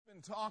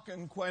been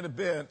talking quite a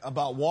bit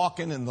about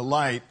walking in the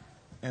light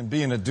and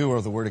being a doer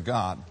of the Word of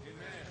God.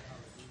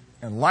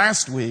 And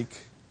last week,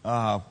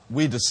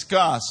 we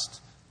discussed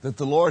that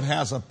the Lord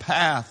has a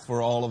path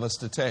for all of us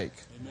to take.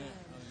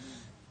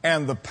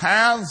 And the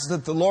paths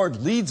that the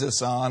Lord leads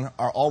us on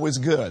are always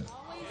good.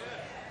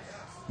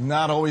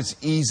 Not always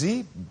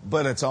easy,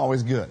 but it's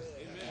always good.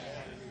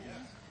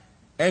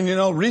 And you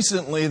know,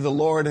 recently the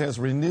Lord has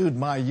renewed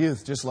my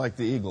youth just like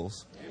the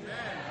eagles.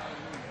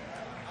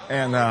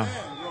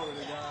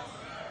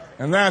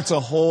 And that's a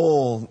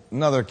whole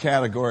another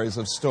categories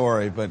of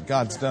story, but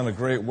God's done a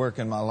great work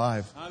in my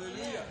life.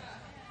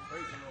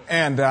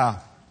 And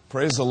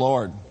praise the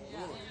Lord.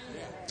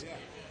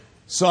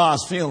 So I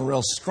was feeling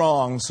real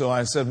strong, so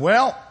I said,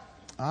 well,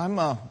 I'm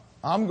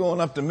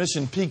going up to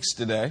Mission Peaks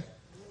today.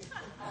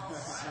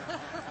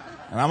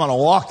 And I'm going to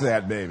walk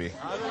that baby.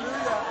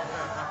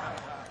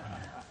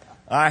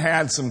 I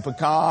had some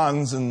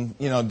pecans and,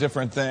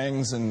 different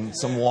things and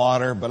some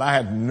water, but I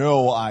had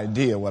no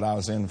idea what I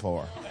was in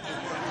for.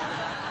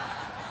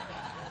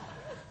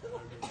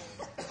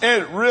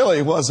 It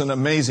really was an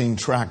amazing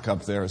trek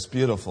up there. It's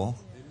beautiful.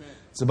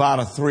 It's about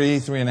a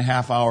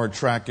 3.5 hour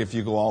trek if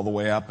you go all the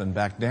way up and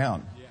back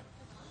down.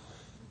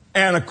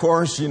 And of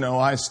course,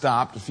 I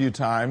stopped a few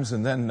times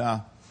and then,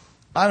 I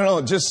don't know,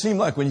 it just seemed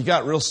like when you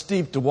got real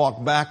steep to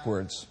walk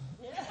backwards.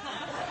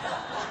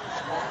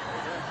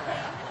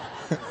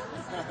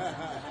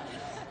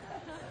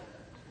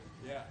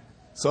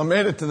 So I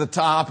made it to the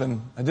top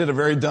and I did a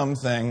very dumb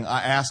thing.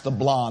 I asked a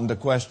blonde a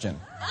question.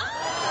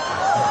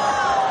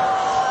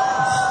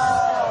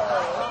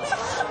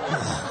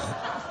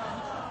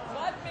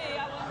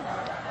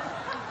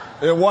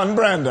 It wasn't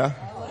Brenda.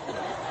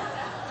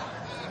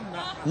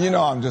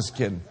 I'm just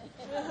kidding.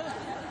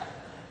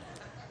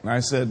 And I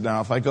said,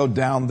 now, if I go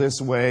down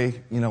this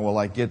way, will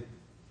I get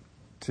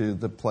to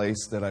the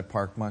place that I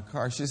parked my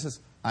car? She says,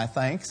 I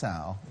think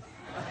so.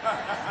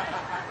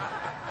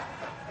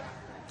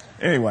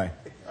 Anyway,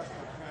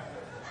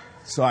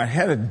 so I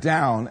headed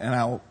down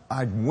and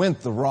I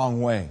went the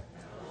wrong way.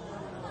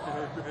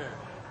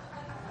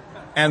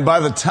 And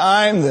by the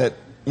time that,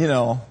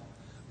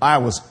 I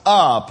was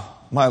up,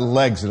 my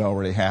legs had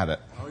already had it.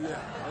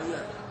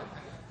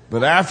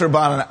 But after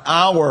about an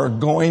hour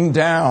going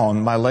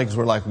down, my legs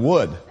were like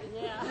wood.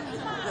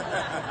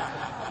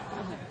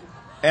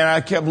 And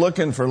I kept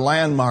looking for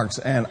landmarks,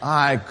 and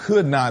I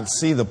could not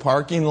see the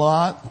parking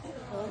lot.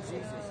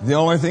 The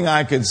only thing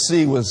I could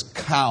see was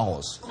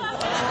cows.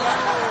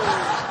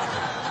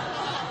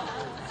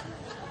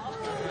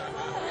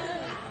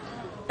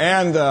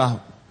 And,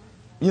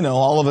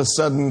 all of a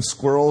sudden,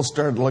 squirrels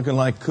started looking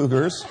like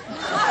cougars.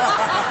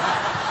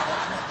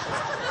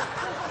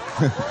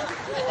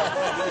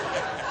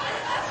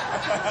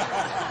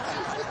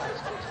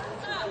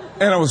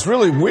 And it was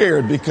really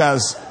weird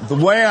because the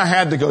way I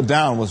had to go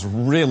down was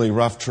really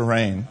rough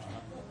terrain.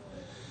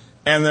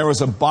 And there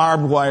was a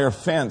barbed wire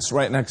fence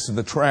right next to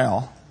the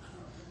trail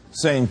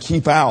saying,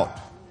 keep out.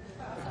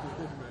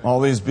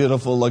 All these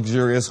beautiful,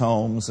 luxurious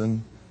homes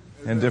and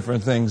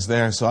different things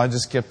there. So I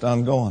just kept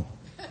on going.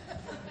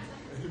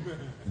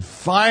 And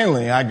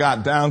finally, I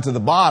got down to the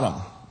bottom.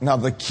 Now,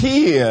 the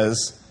key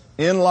is,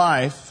 in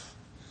life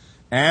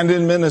and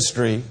in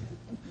ministry,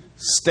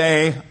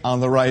 stay on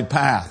the right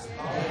path.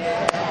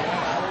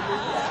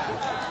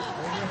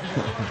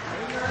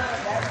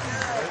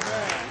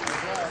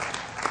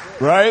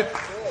 Right?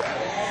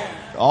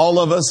 All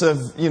of us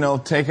have,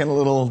 taken a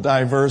little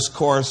diverse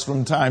course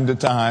from time to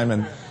time,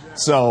 and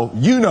so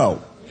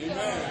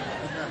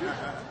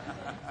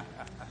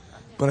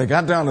But I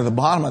got down to the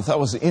bottom. I thought it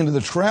was the end of the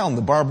trail, and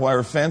the barbed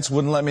wire fence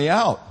wouldn't let me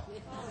out.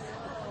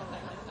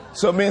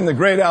 So being the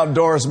great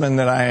outdoorsman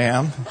that I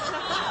am,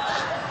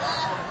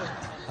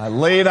 I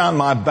laid on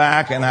my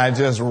back and I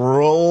just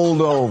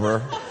rolled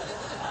over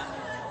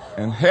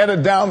and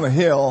headed down the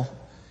hill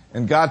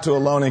and got to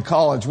Ohlone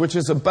College, which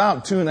is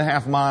about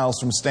 2.5 miles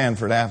from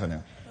Stanford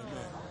Avenue.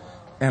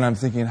 And I'm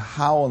thinking,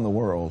 how in the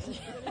world?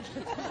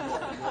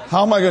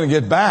 How am I going to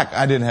get back?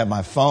 I didn't have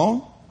my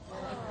phone.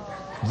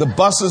 The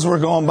buses were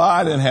going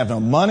by. I didn't have no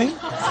money.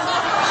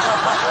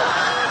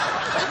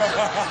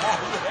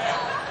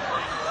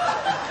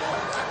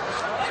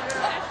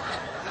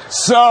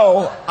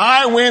 So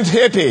I went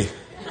hippie.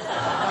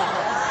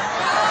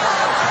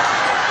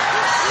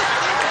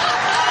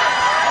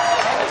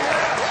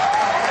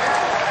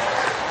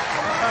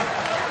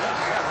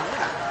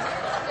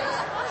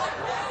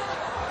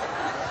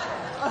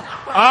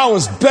 I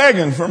was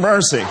begging for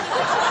mercy.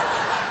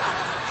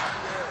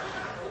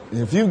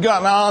 If you've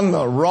gotten on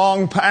the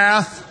wrong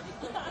path,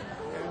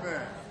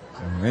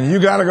 and you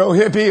got to go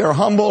hippie or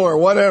humble or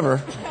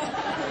whatever,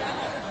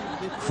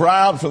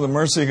 cry out for the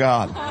mercy of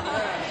God.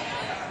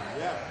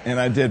 And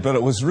I did, but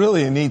it was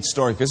really a neat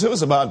story because it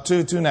was about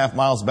 2.5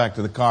 miles back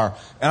to the car,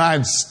 and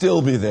I'd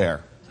still be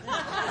there.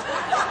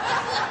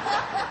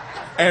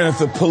 And if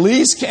the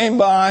police came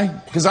by,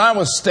 because I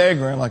was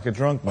staggering like a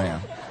drunk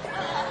man,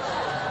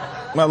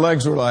 my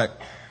legs were like,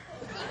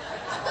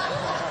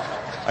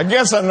 I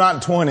guess I'm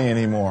not 20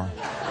 anymore.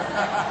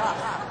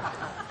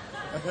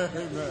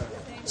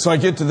 So I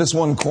get to this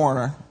one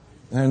corner,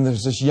 and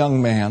there's this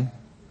young man,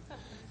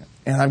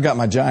 and I've got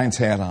my Giants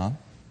hat on.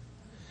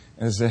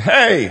 And I said,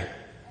 "Hey,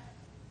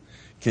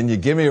 can you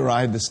give me a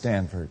ride to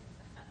Stanford?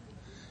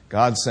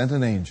 God sent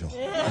an angel."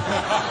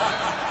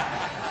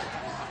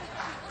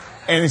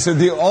 And he said,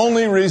 "The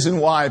only reason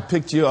why I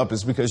picked you up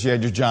is because you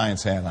had your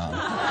Giants hat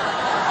on."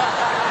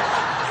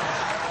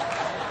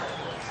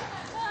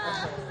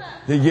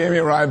 He gave me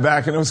a ride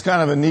back, and it was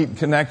kind of a neat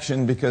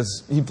connection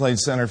because he played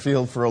center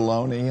field for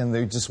Ohlone, and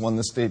they just won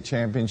the state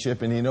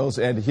championship, and he knows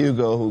Ed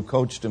Hugo, who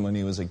coached him when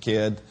he was a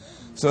kid.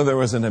 So there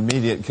was an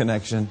immediate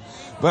connection.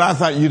 But I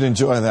thought you'd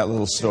enjoy that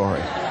little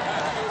story.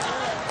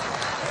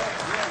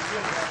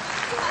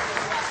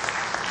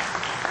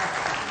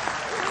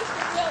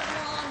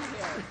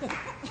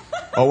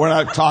 Oh, we're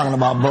not talking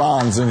about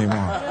blondes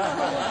anymore.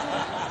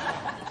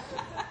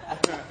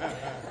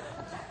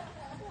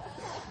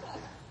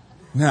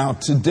 Now,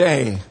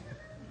 today,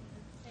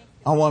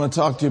 I want to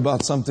talk to you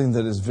about something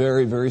that is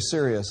very, very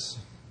serious.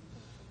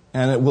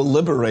 And it will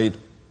liberate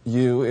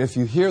you if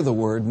you hear the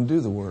word and do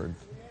the word.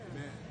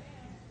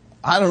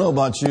 I don't know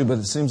about you, but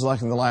it seems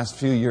like in the last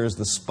few years,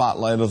 the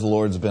spotlight of the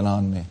Lord's been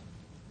on me.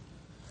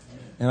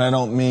 And I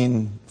don't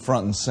mean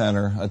front and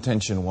center,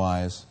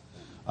 attention-wise.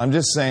 I'm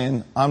just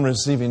saying I'm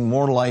receiving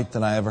more light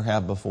than I ever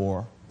have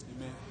before.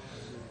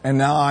 And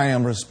now I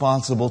am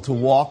responsible to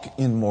walk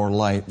in more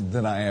light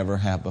than I ever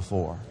have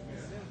before.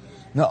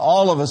 Now,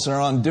 all of us are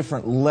on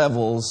different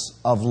levels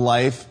of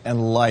life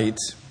and light.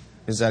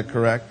 Is that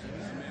correct?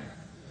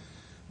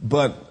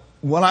 But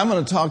what I'm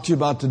going to talk to you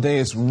about today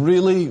is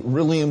really,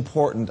 really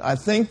important. I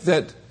think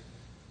that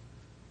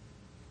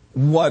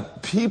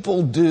what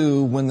people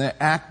do when they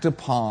act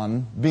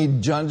upon, be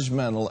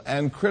judgmental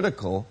and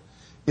critical,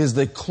 is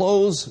they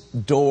close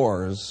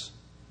doors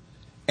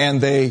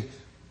and they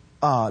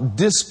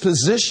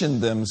disposition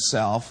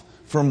themselves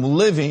from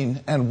living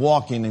and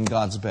walking in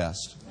God's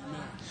best.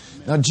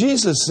 Now,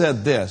 Jesus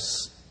said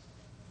this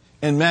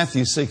in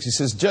Matthew 6. He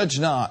says, "Judge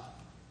not,"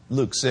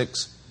 Luke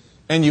 6,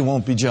 "and you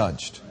won't be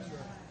judged."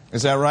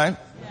 Is that right?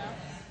 Yeah.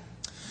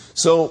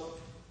 So,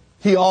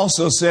 he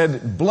also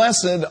said,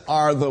 "Blessed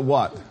are the"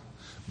 what?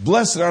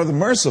 "Blessed are the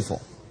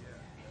merciful.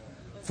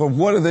 For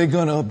what are they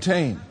going to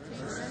obtain?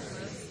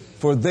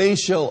 For they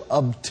shall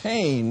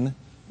obtain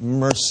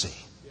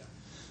mercy."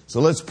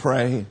 So let's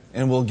pray,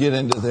 and we'll get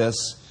into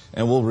this,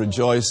 and we'll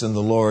rejoice in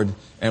the Lord,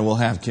 and we'll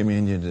have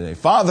communion today.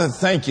 Father,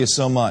 thank you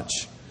so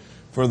much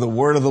for the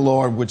word of the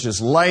Lord, which is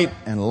light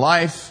and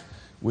life.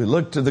 We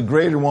look to the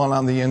greater one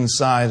on the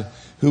inside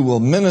who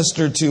will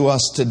minister to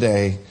us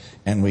today,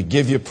 and we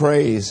give you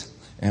praise,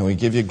 and we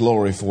give you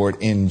glory for it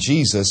in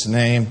Jesus'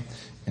 name.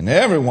 And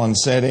everyone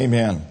said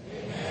amen.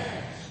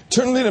 Amen.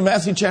 Turn me to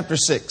Matthew chapter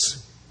 6.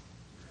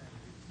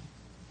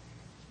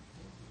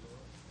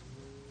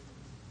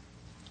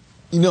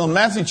 You know, in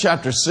Matthew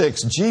chapter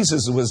 6,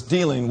 Jesus was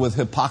dealing with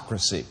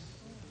hypocrisy.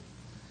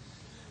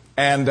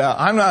 And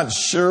I'm not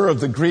sure of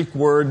the Greek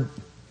word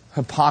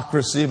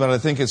hypocrisy, but I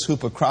think it's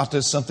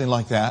hypokrates, something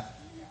like that.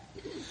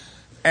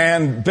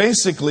 And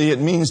basically it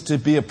means to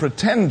be a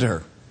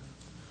pretender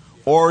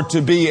or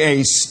to be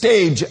a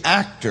stage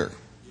actor.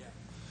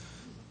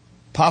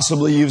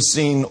 Possibly you've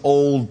seen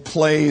old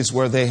plays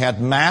where they had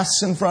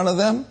masks in front of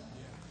them.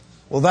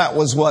 Well, that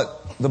was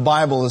what the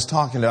Bible is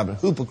talking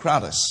about,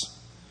 hypokrates.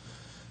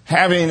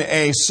 Having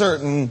a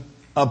certain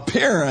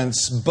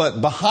appearance,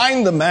 but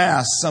behind the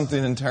mask,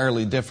 something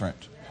entirely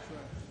different.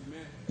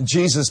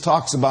 Jesus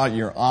talks about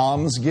your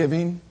alms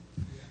giving.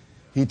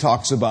 He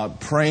talks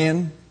about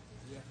praying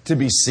to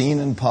be seen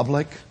in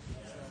public.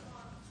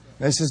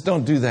 And he says,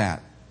 don't do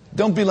that.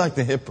 Don't be like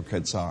the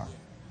hypocrites are.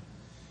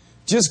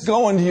 Just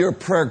go into your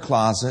prayer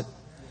closet,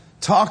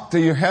 talk to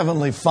your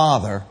Heavenly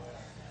Father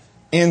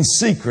in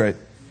secret,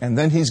 and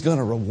then He's going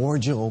to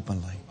reward you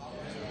openly.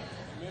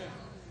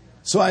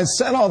 So I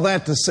said all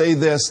that to say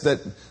this, that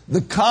the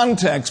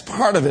context,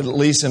 part of it at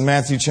least in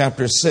Matthew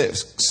chapter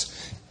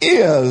 6,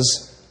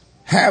 is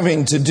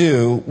having to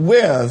do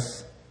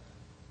with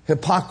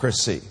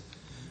hypocrisy.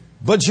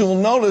 But you'll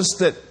notice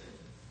that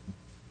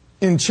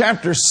in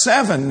chapter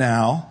 7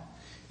 now,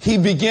 he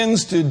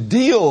begins to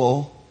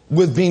deal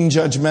with being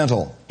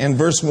judgmental. In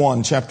verse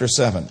 1, chapter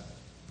 7.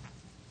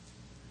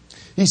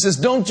 He says,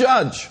 don't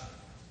judge.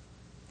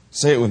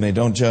 Say it with me,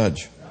 don't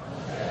judge.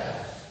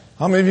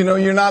 How many of you know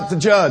you're not the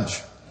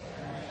judge?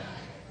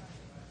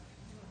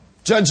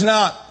 Judge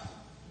not,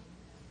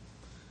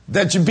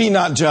 that you be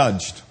not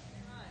judged.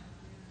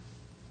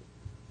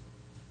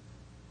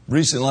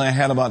 Recently I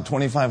had about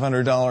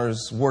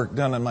 $2,500 work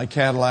done on my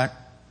Cadillac.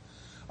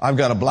 I've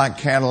got a black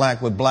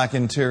Cadillac with black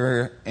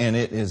interior, and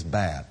it is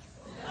bad.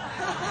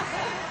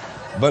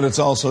 But it's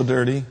also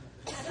dirty.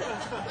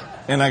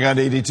 And I got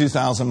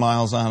 82,000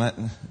 miles on it,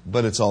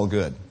 but it's all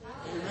good.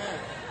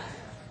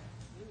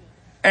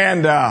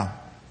 And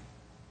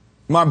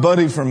my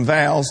buddy from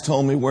Val's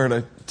told me where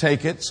to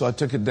take it, so I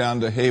took it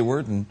down to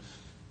Hayward. And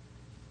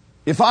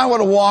if I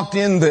would have walked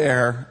in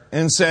there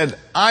and said,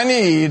 I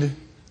need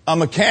a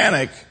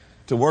mechanic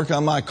to work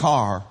on my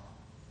car,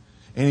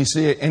 And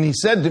he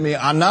said to me,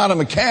 I'm not a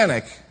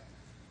mechanic,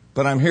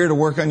 but I'm here to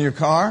work on your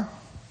car.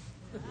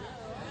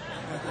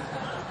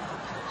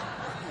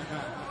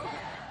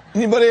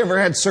 Anybody ever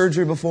had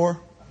surgery before?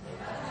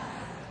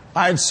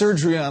 I had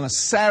surgery on a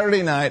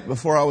Saturday night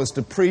before I was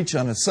to preach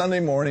on a Sunday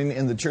morning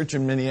in the church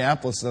in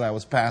Minneapolis that I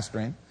was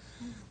pastoring.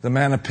 The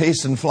man of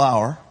paste and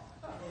flour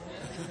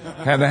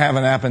had to have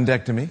an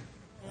appendectomy.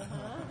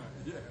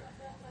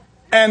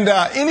 And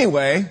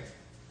anyway,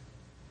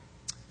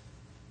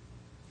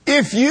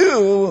 if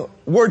you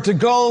were to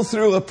go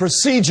through a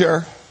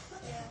procedure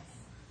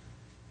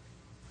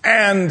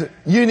and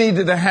you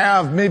needed to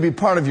have maybe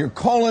part of your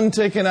colon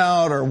taken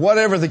out or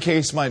whatever the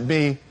case might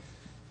be,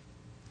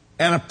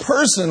 and a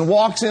person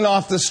walks in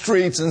off the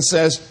streets and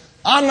says,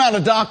 I'm not a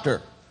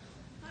doctor,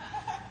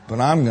 but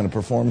I'm going to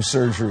perform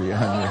surgery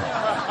on you.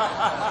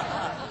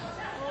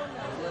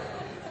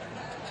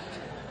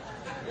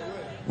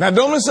 Now,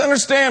 don't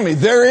misunderstand me.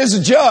 There is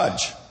a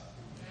judge.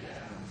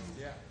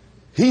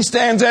 He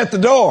stands at the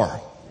door.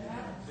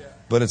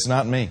 But it's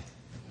not me.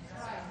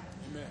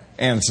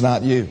 And it's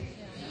not you.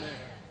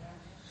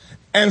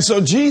 And so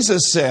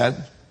Jesus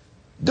said,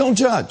 don't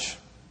judge,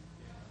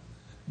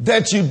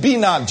 that you be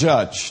not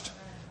judged.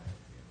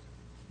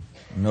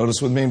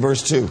 Notice with me in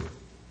verse 2.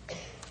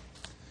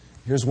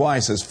 Here's why.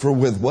 He says, for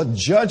with what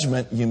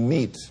judgment you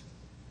meet,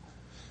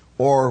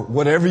 or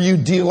whatever you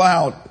deal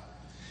out,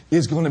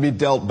 is going to be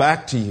dealt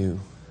back to you.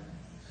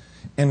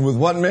 And with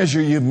what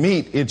measure you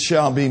meet, it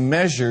shall be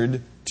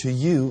measured to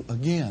you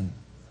again.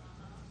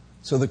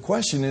 So the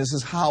question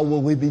is how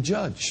will we be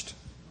judged?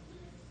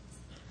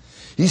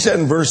 He said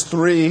in verse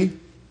 3,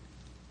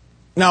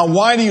 now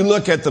why do you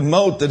look at the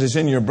mote that is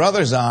in your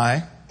brother's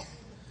eye,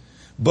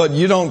 but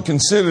you don't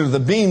consider the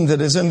beam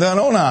that is in thine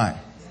own eye?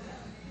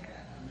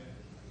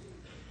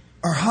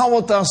 Or how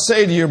wilt thou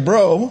say to your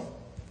bro,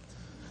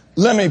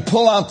 let me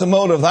pull out the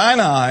mote of thine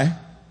eye,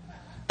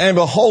 and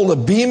behold, a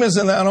beam is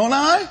in thine own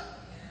eye?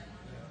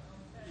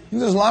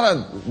 There's a lot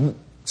of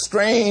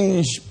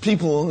strange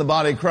people in the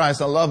body of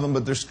Christ. I love them,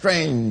 but they're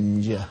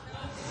strange.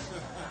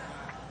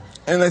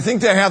 And they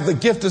think they have the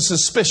gift of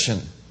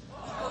suspicion.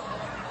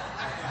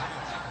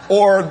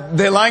 Or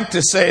they like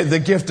to say the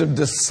gift of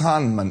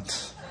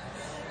discernment.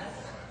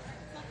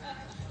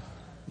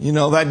 You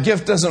know, that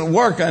gift doesn't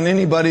work on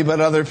anybody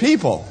but other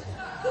people.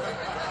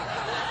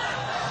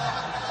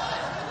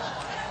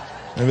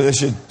 Maybe they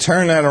should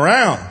turn that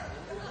around.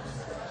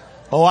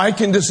 Oh, I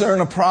can discern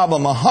a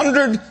problem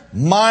 100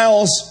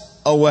 miles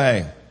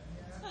away.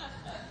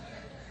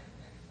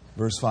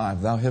 Verse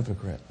 5, thou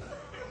hypocrite.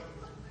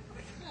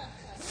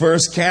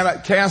 First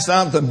cast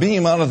out the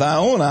beam out of thy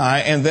own eye,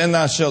 and then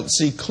thou shalt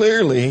see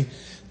clearly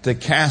to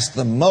cast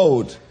the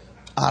mote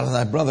out of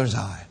thy brother's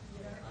eye.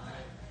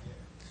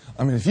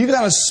 I mean, if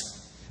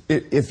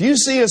you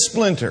see a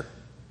splinter,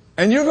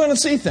 and you're going to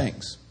see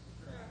things,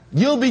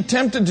 you'll be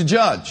tempted to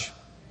judge.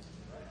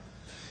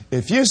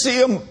 If you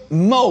see a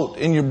mote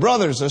in your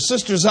brother's or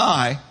sister's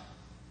eye,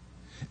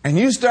 and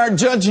you start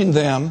judging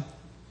them,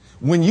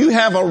 when you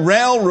have a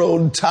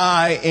railroad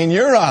tie in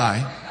your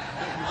eye,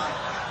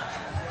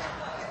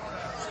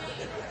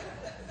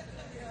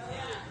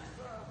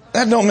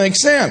 that don't make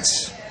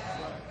sense.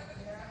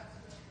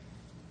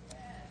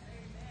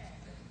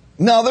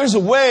 Now, there's a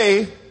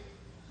way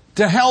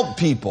to help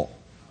people.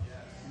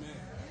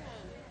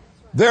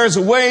 There's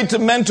a way to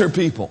mentor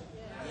people.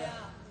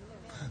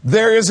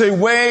 There is a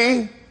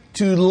way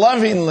to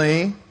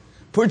lovingly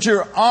put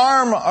your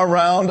arm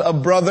around a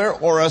brother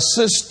or a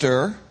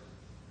sister,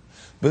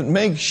 but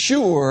make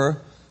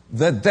sure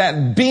that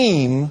that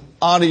beam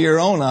out of your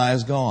own eye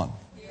is gone.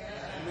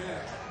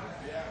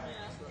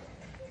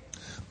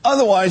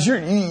 Otherwise,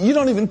 you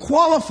don't even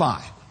qualify.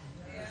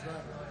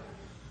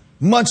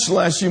 Much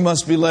less you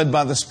must be led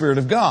by the Spirit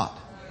of God.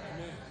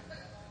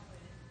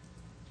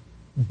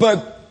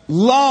 But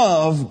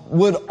love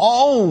would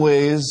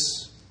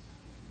always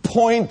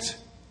point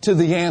to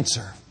the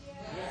answer.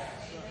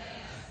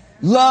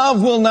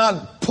 Love will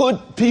not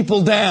put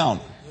people down.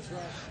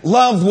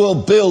 Love will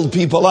build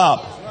people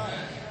up.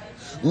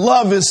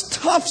 Love is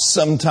tough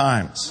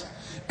sometimes.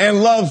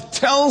 And love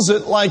tells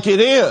it like it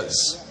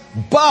is.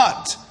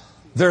 But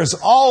there's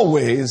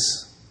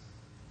always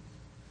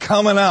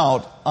coming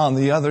out on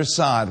the other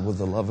side with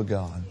the love of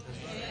God.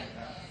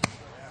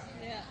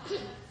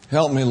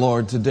 Help me,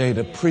 Lord, today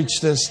to preach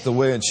this the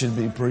way it should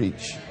be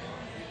preached.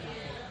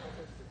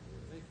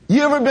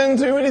 You ever been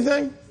through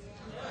anything?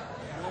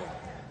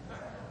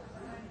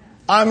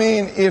 I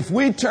mean, if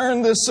we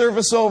turn this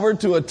service over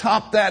to a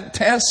top that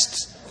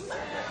test,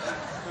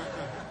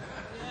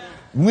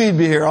 we'd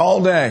be here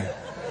all day.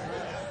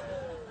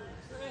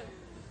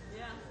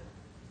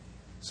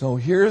 So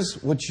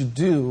here's what you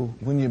do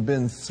when you've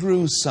been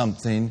through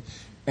something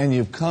and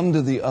you've come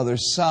to the other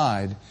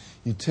side.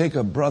 You take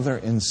a brother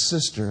and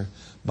sister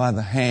by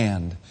the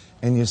hand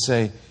and you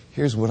say,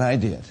 here's what I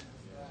did.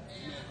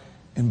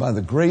 And by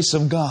the grace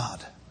of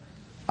God,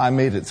 I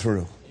made it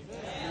through.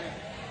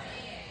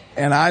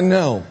 And I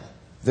know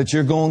that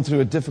you're going through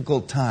a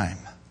difficult time,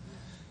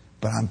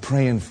 but I'm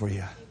praying for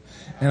you.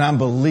 And I'm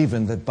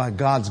believing that by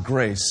God's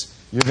grace,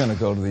 you're going to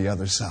go to the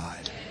other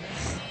side.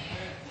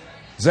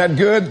 Is that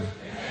good?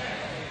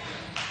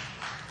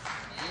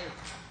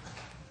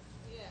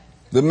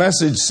 The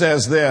Message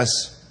says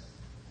this: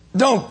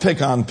 don't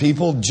pick on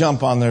people,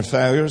 jump on their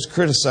failures,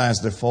 criticize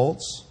their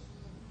faults.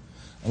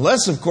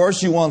 Unless, of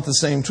course, you want the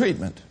same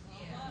treatment.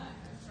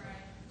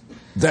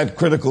 That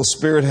critical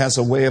spirit has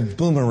a way of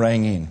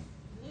boomeranging.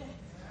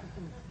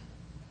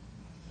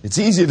 It's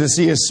easy to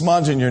see a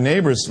smudge in your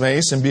neighbor's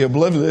face and be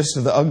oblivious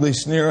to the ugly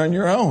sneer on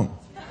your own.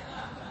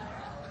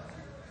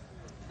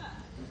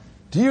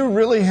 Do you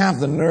really have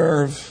the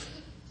nerve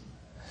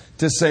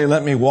to say,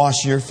 "Let me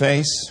wash your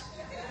face,"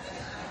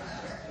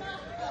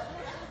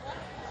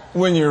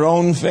 when your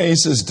own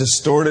face is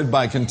distorted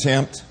by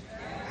contempt?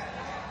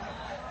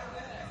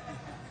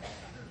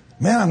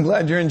 Man, I'm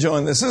glad you're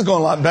enjoying this. This is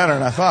going a lot better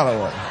than I thought it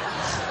would.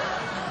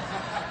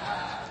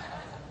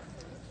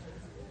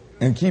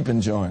 And keep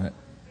enjoying it.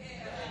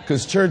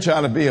 Because church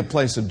ought to be a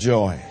place of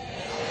joy.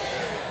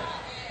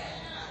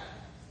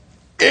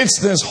 It's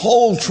this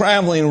whole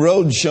traveling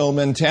roadshow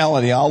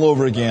mentality all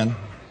over again.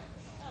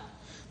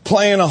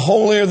 Playing a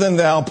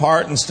holier-than-thou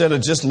part instead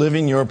of just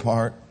living your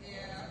part.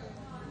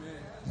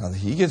 Now,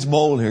 he gets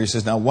bold here. He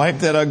says, now wipe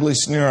that ugly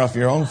sneer off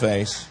your own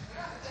face.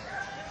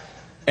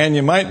 And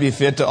you might be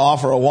fit to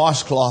offer a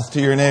washcloth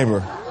to your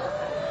neighbor.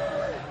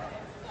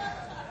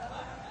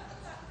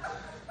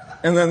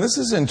 And then this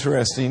is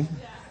interesting.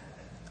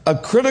 A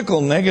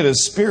critical negative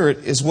spirit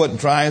is what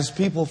drives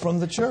people from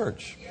the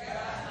church.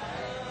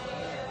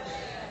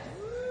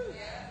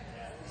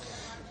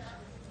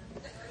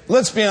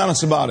 Let's be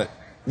honest about it.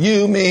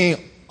 You, me,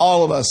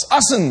 all of us,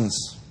 us'ns.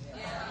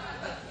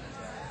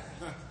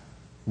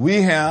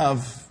 We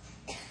have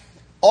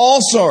all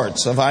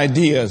sorts of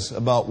ideas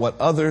about what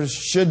others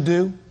should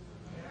do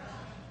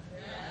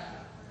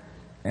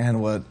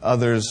and what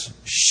others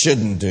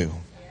shouldn't do.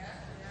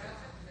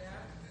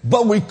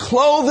 But we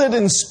clothe it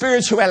in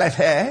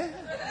spirituality.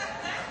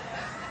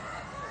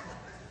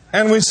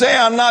 And we say,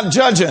 I'm not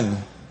judging.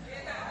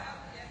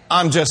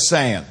 I'm just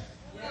saying.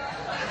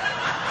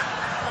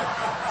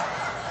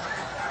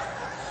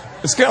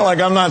 It's kind of like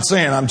I'm not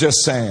saying, I'm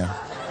just saying.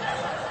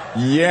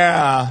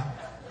 Yeah.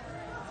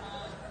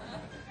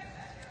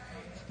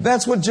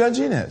 That's what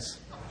judging is.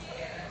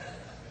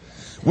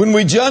 When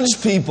we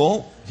judge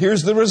people,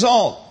 here's the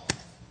result.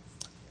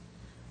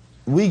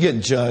 We get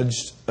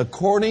judged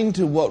according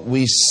to what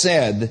we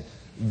said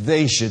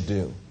they should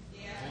do.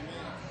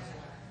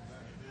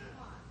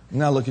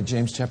 Now look at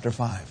James chapter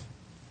 5.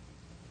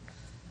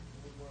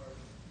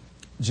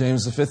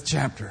 James, the 5th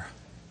chapter.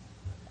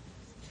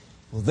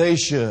 Well, they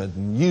should,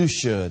 and you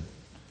should.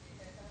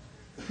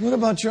 What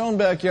about your own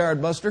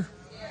backyard, Buster?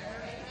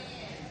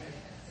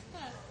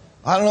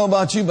 I don't know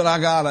about you, but I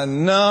got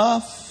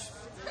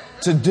enough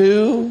to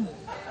do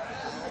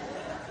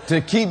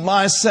to keep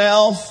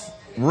myself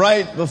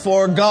right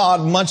before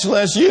God, much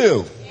less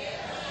you.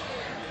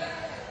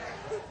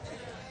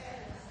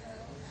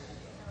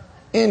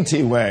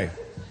 Anyway.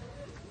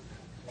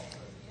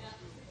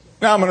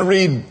 Now I'm going to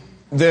read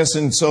this,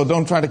 and so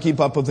don't try to keep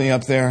up with me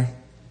up there.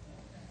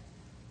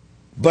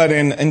 But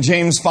in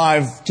James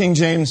 5, King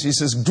James, he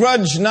says,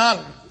 grudge not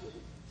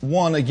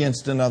one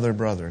against another,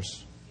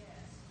 brothers,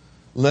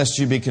 lest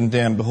you be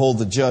condemned. Behold,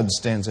 the judge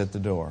stands at the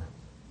door.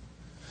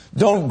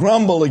 Don't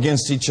grumble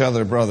against each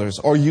other, brothers,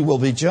 or you will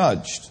be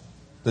judged.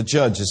 The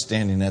judge is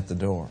standing at the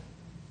door.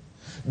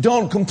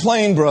 Don't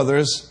complain,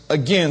 brothers,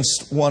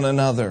 against one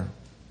another.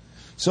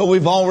 So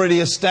we've already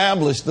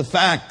established the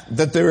fact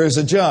that there is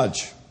a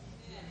judge.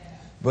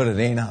 But it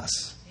ain't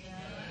us.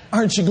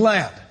 Aren't you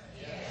glad?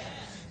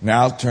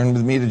 Now turn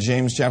with me to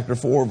James chapter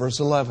 4, verse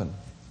 11.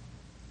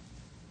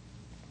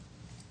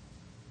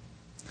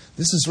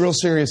 This is real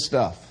serious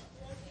stuff.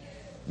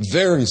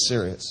 Very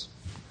serious.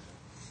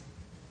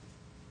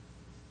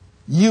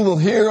 You will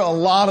hear a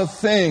lot of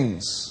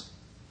things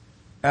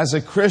as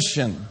a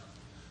Christian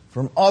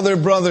from other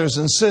brothers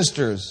and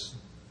sisters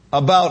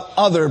about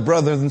other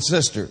brothers and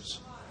sisters.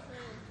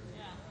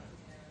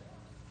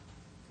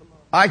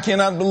 I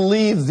cannot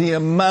believe the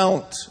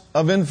amount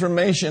of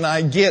information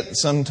I get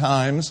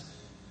sometimes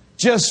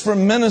just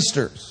from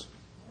ministers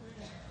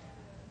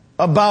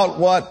about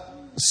what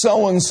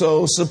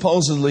so-and-so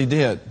supposedly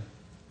did.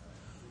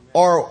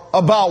 Or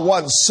about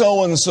what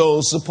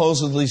so-and-so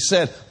supposedly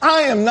said.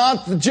 I am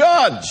not the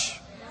judge.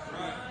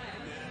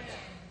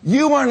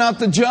 You are not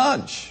the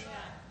judge.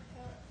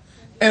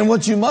 And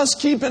what you must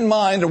keep in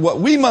mind, or what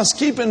we must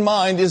keep in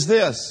mind is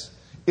this,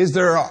 is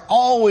there are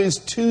always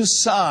two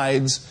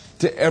sides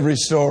to every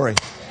story.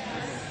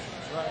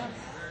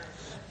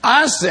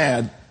 I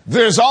said,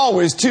 there's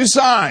always two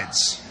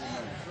sides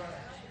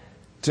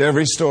to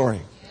every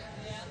story.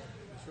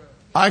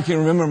 I can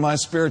remember my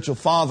spiritual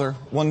father.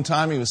 One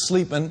time he was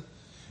sleeping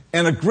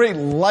and a great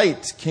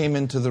light came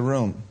into the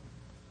room.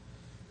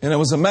 And it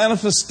was a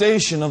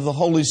manifestation of the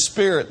Holy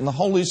Spirit. And the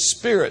Holy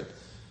Spirit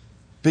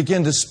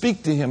began to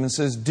speak to him and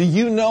says, do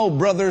you know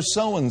brother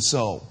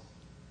so-and-so?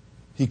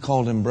 He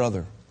called him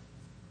brother.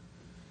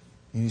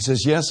 And he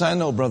says, yes, I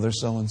know brother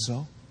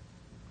so-and-so.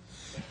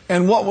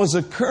 and what was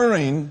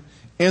occurring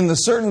in the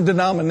certain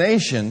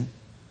denomination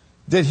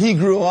that he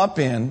grew up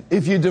in.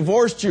 If you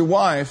divorced your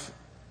wife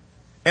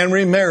and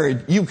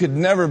remarried, you could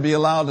never be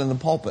allowed in the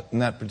pulpit in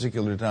that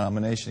particular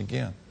denomination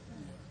again.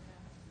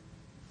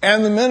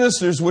 And the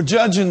ministers were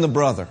judging the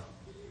brother.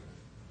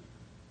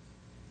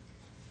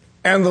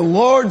 And the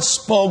Lord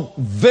spoke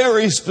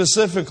very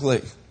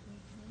specifically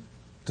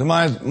to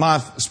my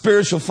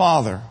spiritual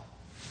father.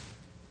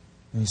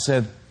 He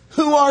said,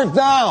 "Who art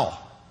thou?"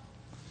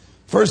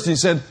 First he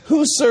said,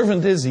 "Whose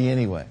servant is he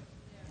anyway?"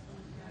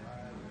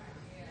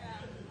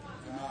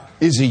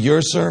 Is he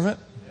your servant?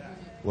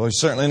 Well, he's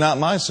certainly not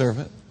my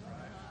servant.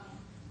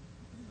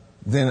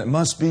 Then it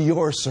must be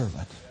your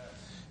servant.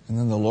 And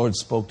then the Lord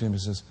spoke to him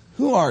and says,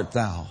 "Who art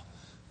thou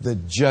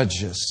that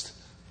judgest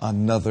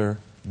another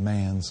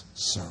man's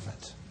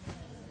servant?"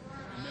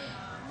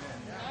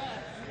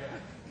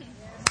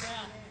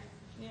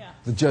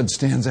 The judge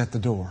stands at the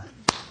door.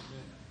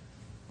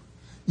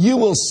 You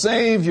will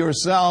save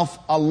yourself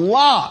a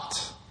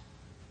lot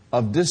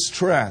of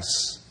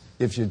distress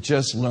if you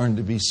just learn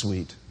to be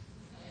sweet.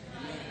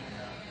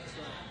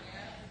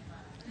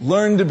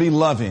 Learn to be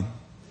loving.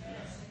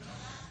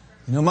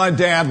 You know, my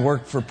dad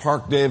worked for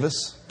Park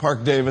Davis.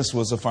 Park Davis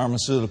was a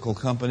pharmaceutical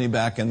company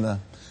back in the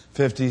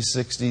 50s,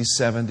 60s,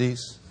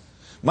 70s.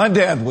 My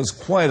dad was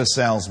quite a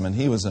salesman.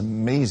 He was an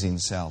amazing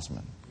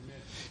salesman.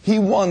 He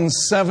won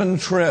 7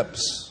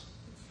 trips.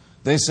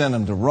 They sent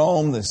him to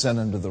Rome. They sent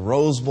him to the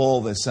Rose Bowl.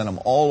 They sent him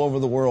all over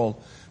the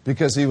world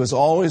because he was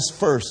always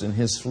first in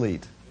his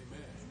fleet.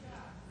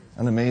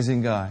 An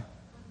amazing guy.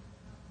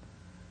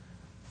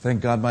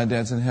 Thank God my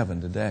dad's in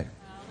heaven today.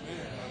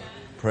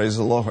 Praise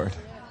the Lord.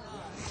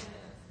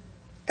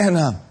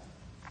 And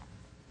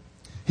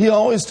he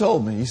always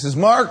told me, he says,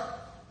 "Mark,"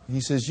 he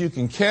says, "you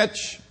can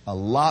catch a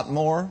lot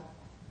more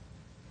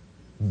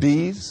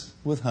bees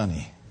with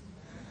honey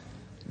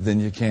than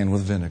you can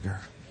with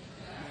vinegar."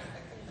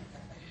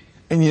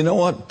 And you know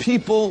what?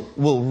 People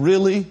will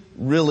really,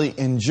 really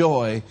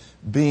enjoy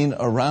being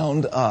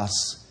around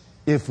us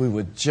if we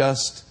would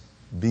just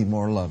be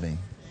more loving.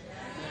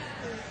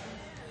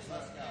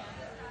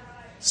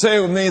 Say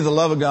it with me, the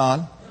love of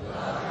God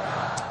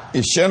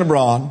is shed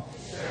abroad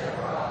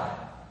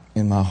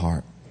in my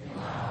heart.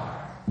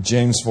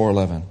 James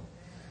 4:11.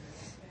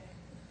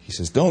 He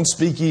says, "Don't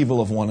speak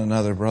evil of one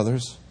another,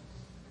 brothers.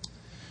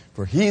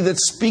 For he that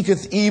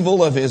speaketh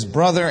evil of his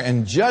brother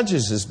and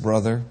judges his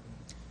brother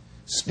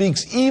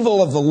speaks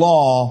evil of the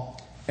law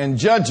and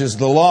judges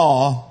the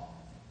law.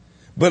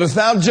 But if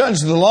thou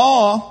judge the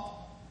law,"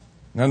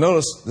 now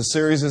notice the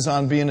series is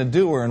on being a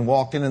doer and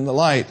walking in the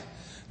light.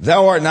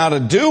 "Thou art not a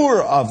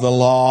doer of the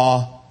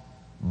law,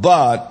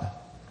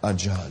 but a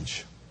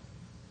judge."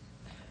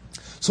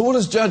 So what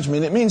does judge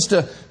mean? It means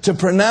to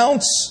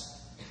pronounce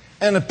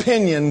an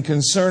opinion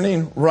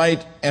concerning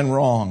right and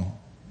wrong.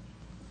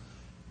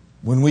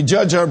 When we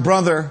judge our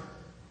brother,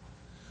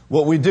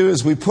 what we do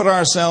is we put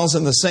ourselves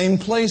in the same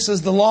place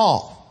as the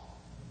law.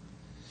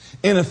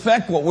 In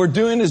effect, what we're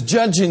doing is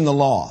judging the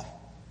law.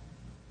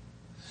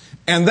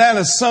 And that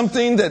is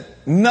something that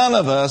none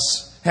of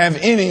us have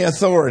any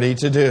authority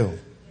to do.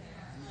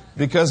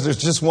 Because there's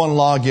just one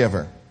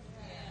lawgiver.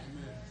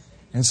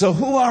 And so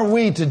who are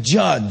we to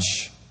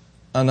judge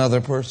another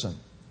person?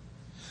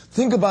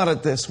 Think about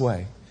it this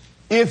way.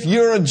 If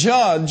you're a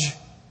judge,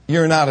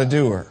 you're not a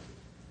doer.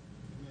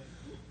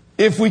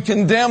 If we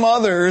condemn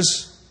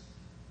others,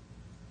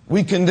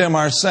 we condemn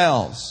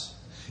ourselves.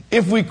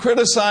 If we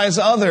criticize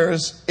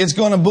others, it's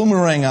going to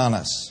boomerang on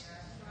us.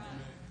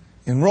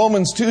 In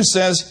Romans 2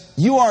 says,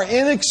 "You are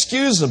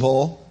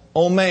inexcusable,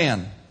 O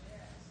man,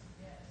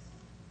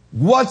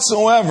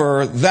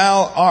 whatsoever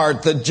thou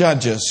art that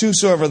judgest,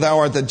 whosoever thou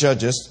art that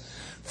judgest,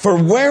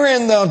 for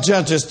wherein thou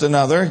judgest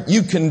another,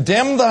 you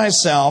condemn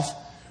thyself,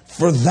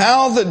 for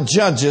thou that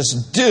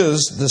judgest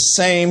doest the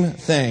same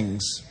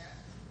things."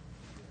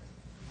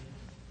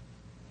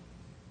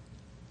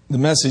 The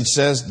Message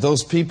says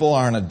those people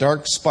are in a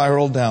dark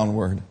spiral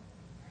downward.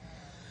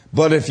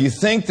 But if you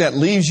think that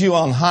leaves you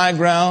on high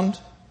ground,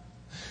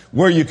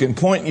 where you can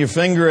point your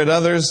finger at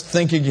others,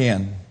 think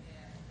again.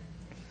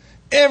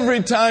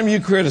 Every time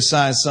you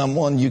criticize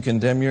someone, you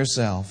condemn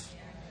yourself.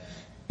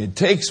 It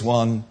takes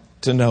one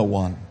to know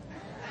one.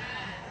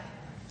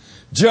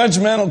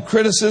 Judgmental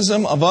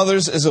criticism of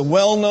others is a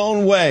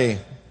well-known way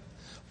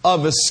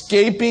of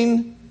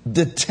escaping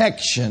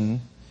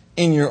detection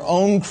in your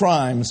own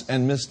crimes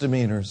and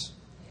misdemeanors.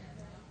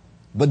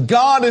 But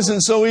God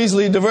isn't so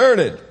easily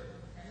diverted.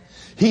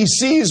 He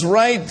sees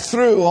right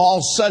through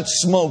all such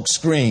smoke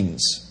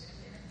screens.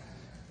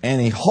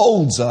 And He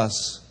holds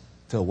us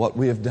to what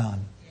we have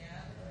done.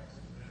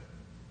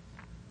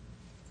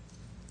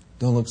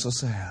 Don't look so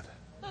sad.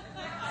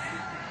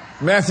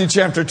 Matthew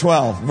chapter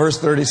 12, verse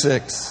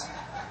 36.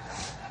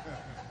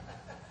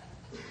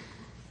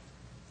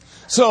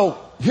 So,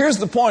 here's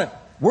the point.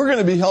 We're going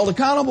to be held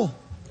accountable.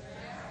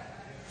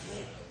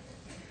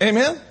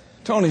 Amen?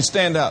 Tony,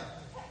 stand up.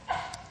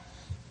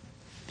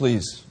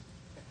 Please.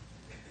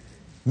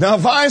 Now,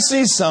 if I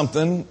see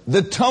something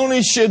that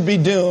Tony should be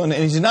doing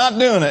and he's not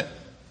doing it,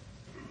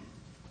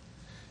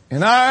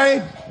 And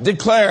I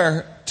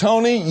declare,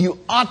 Tony, you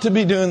ought to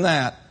be doing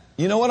that.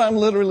 You know what I'm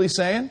literally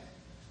saying?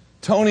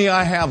 Tony,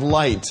 I have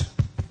light.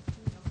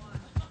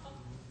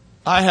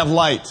 I have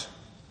light.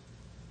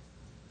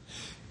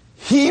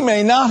 He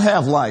may not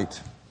have light.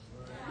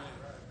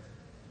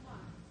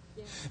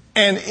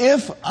 And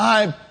if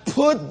I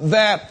put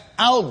that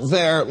out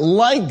there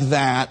like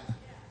that,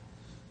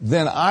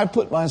 then I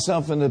put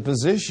myself in a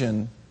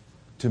position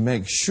to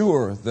make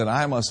sure that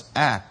I must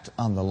act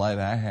on the light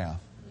I have.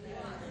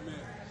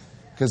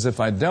 Because if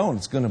I don't,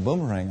 it's going to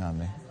boomerang on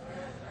me.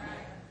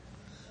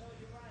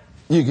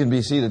 You can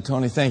be seated,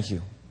 Tony. Thank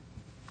you.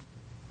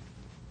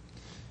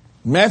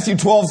 Matthew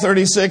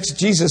 12:36,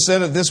 Jesus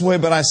said it this way,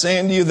 but I say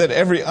unto you that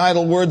every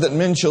idle word that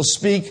men shall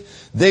speak,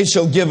 they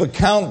shall give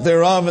account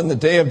thereof in the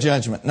day of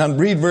judgment. Now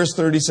read verse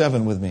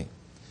 37 with me.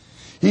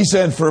 He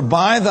said, for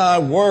by thy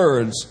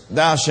words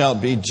thou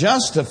shalt be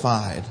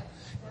justified,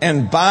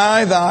 and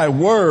by thy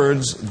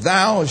words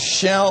thou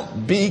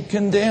shalt be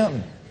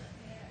condemned.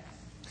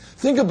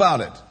 Think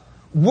about it.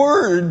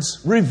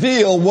 Words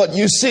reveal what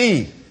you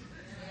see.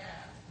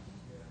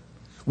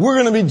 We're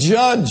going to be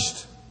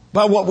judged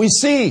by what we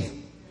see.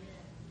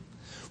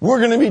 We're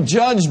going to be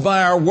judged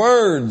by our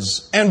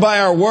words and by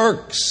our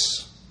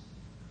works.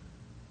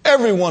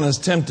 Everyone is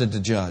tempted to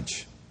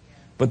judge.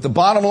 But the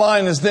bottom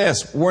line is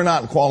this: we're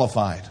not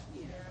qualified.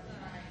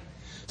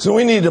 So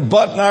we need to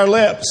button our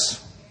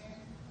lips.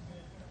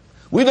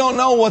 We don't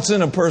know what's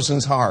in a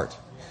person's heart.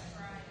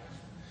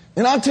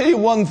 And I'll tell you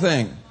one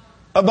thing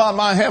about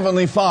my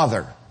Heavenly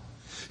Father.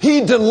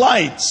 He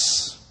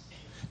delights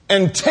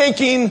in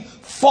taking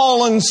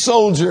fallen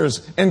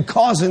soldiers and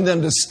causing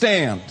them to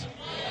stand.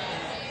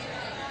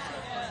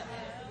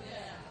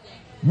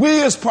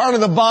 We as part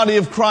of the body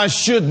of Christ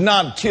should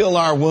not kill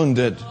our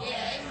wounded.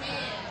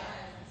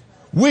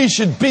 We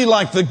should be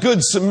like the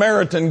Good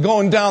Samaritan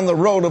going down the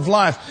road of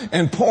life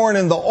and pouring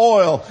in the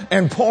oil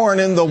and pouring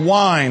in the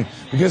wine.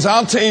 Because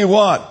I'll tell you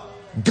what,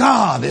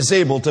 God is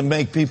able to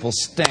make people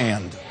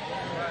stand.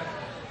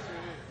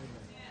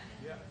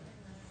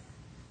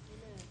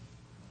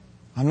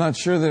 I'm not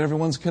sure that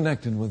everyone's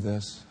connected with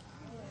this.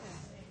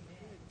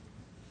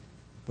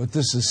 But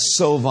this is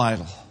so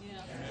vital.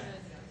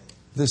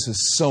 This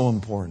is so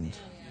important.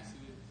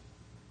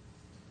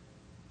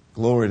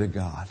 Glory to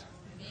God.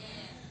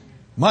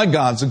 My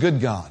God's a good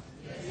God.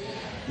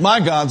 My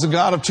God's a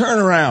God of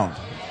turnaround.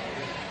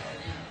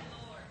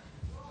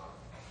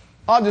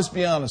 I'll just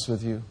be honest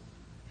with you.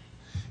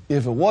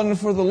 If it wasn't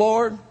for the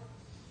Lord,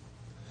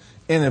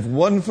 and if it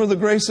wasn't for the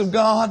grace of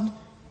God,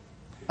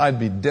 I'd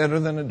be deader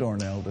than a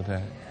doornail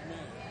today.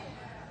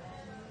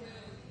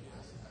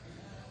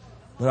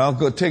 But I'll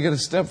go take it a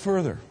step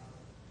further.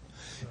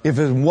 If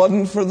it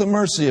wasn't for the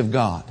mercy of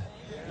God,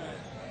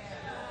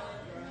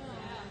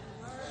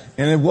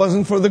 and it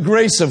wasn't for the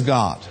grace of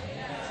God,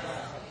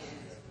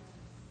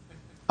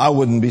 I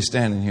wouldn't be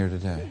standing here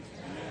today.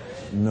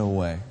 No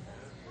way.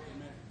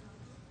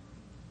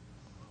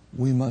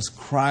 We must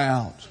cry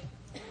out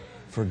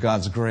for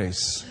God's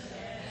grace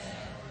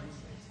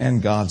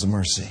and God's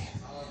mercy.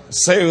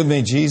 Say it with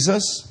me,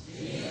 Jesus,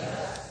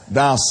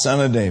 thou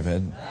Son of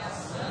David,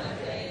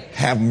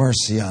 have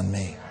mercy on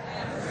me.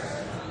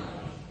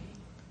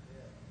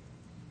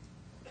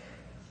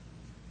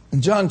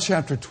 In John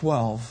chapter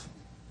 12,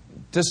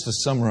 just to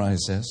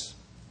summarize this,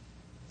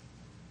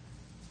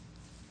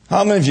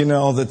 how many of you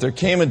know that there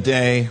came a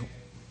day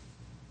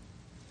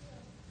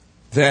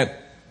that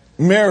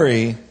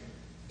Mary,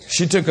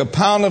 she took a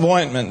pound of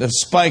ointment of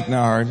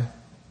spikenard,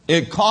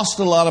 it cost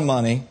a lot of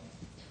money,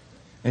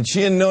 and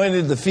she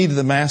anointed the feet of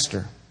the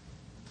Master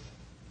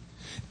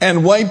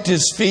and wiped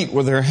his feet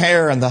with her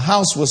hair, and the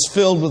house was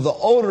filled with the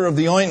odor of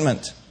the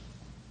ointment.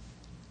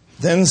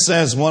 Then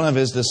says one of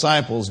his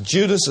disciples,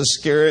 Judas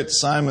Iscariot,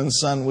 Simon's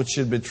son, which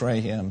should betray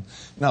him.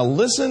 Now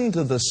listen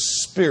to the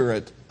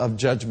spirit of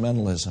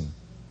judgmentalism.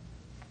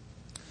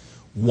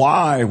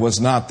 Why was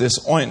not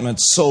this ointment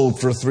sold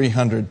for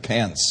 300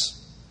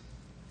 pence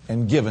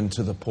and given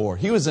to the poor?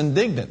 He was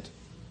indignant.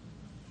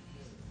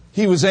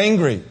 He was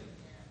angry.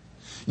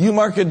 You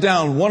mark it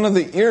down. One of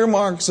the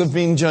earmarks of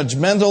being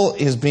judgmental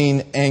is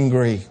being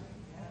angry.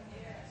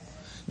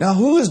 Now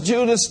who is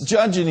Judas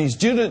judging?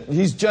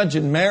 He's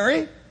judging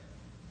Mary,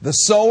 the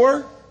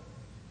sower,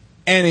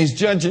 and he's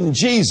judging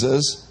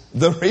Jesus,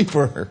 the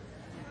reaper.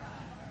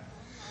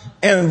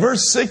 And in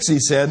verse 6 he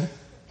said,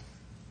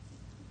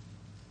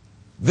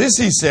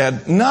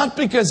 not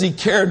because he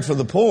cared for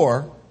the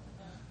poor,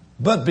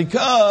 but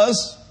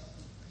because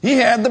he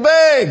had the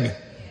bag.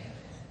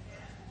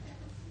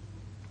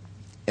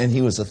 And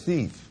he was a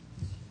thief.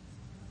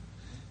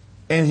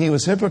 And he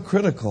was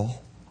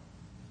hypocritical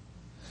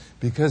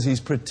because he's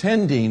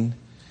pretending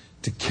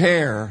to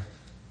care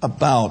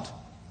about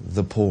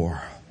the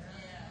poor.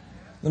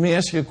 Let me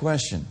ask you a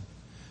question.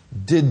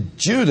 Did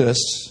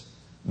Judas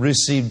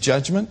receive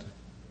judgment?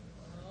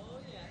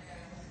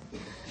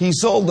 He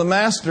sold the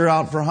Master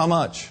out for how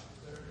much?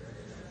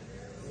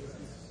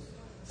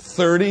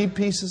 30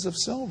 pieces of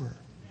silver.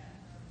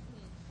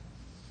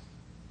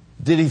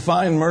 Did he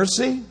find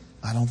mercy?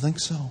 I don't think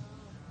so.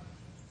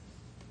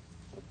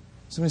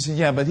 Somebody said,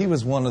 yeah, but he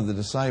was one of the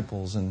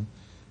disciples. And,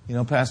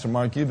 Pastor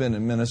Mark, you've been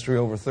in ministry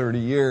over 30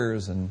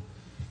 years. And,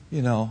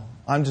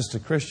 I'm just a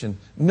Christian.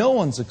 No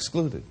one's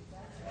excluded.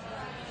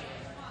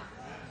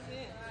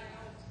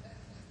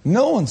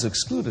 No one's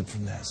excluded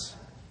from this.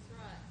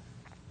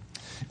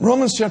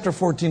 Romans chapter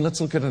 14, let's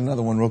look at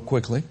another one real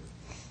quickly.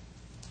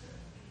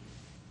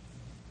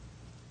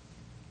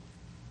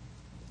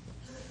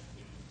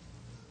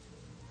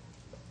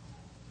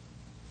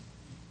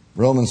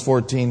 Romans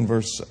 14,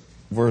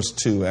 verse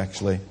 2,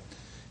 actually.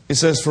 It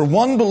says, for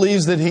one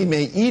believes that he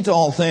may eat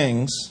all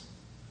things.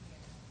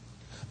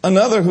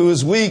 Another who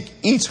is weak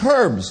eats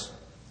herbs.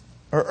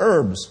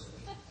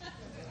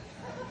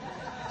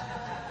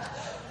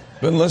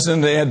 Been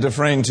listening to Ed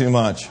Dufresne too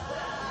much.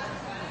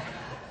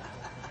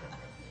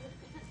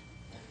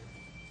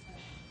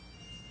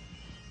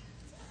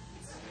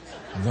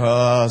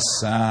 The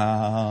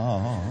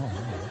sound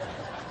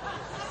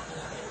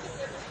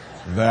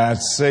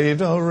that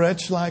saved a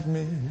wretch like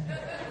me.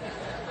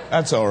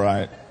 That's all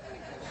right.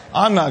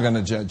 I'm not going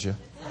to judge you.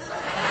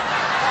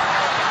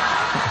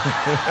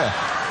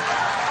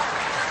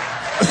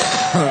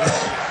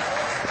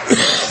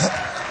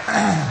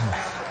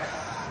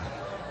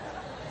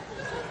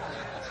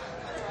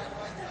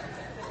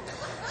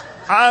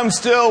 I'm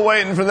still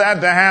waiting for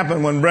that to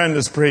happen when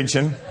Brenda's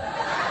preaching.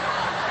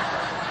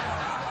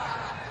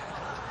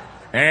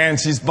 And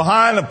she's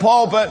behind the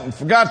pulpit and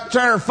forgot to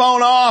turn her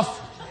phone off.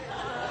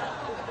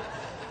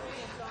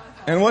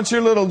 And what's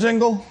your little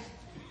jingle?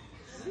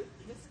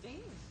 The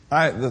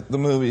Sting. The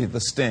movie, The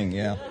Sting,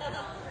 yeah.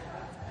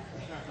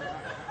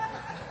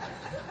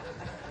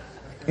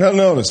 Now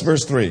notice,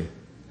 verse 3.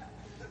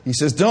 He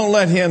says, don't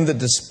let him that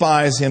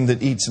despise him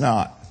that eats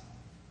not.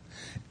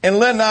 And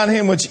let not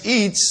him which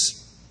eats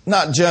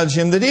not judge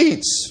him that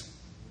eats.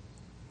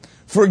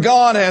 For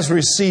God has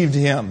received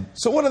him.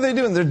 So what are they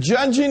doing? They're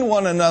judging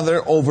one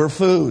another over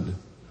food.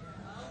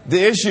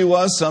 The issue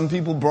was some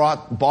people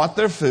bought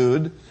their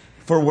food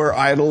for where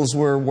idols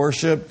were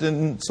worshipped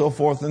and so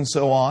forth and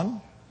so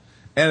on.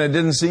 And it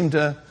didn't seem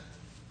to,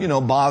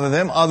 bother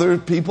them. Other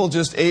people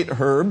just ate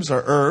herbs.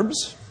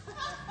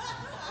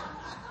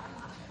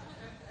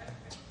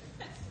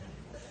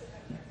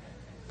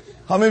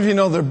 How many of you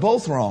know they're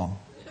both wrong?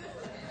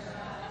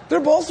 They're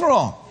both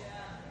wrong.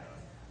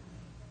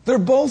 They're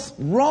both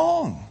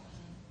wrong.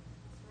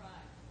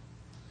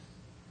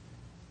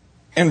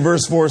 And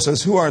verse 4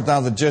 says, who art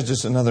thou that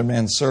judgest another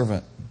man's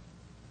servant?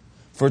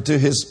 For to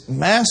his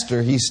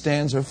master he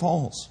stands or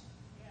falls.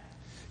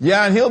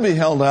 Yeah, and he'll be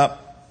held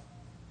up,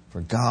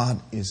 for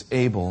God is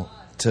able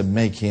to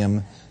make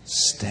him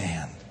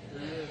stand.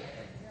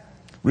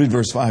 Read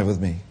verse 5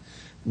 with me.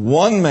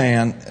 One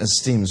man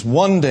esteems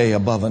one day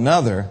above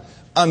another.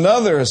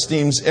 Another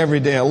esteems every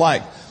day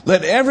alike.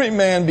 Let every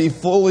man be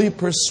fully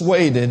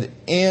persuaded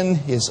in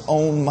his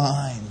own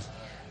mind.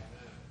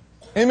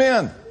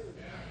 Amen.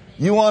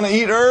 You want to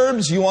eat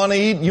herbs? You want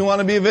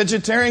to be a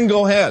vegetarian?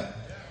 Go ahead.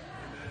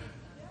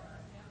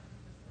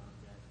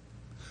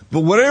 But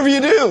whatever you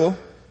do,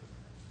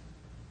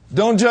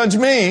 don't judge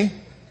me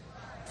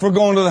for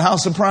going to the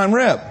house of prime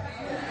rib.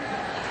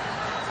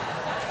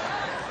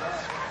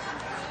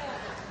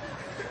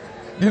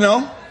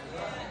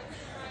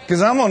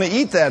 Because I'm going to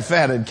eat that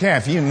fatted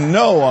calf. You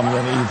know I'm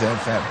going to eat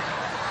that fatted.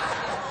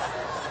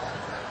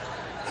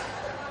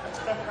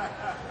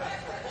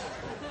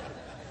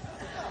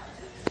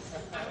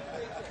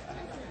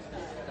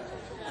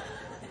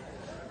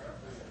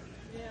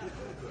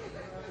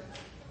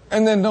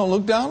 And then don't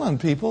look down on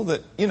people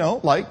that,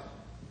 like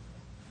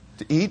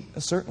to eat a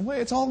certain way.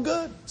 It's all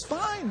good. It's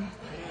fine.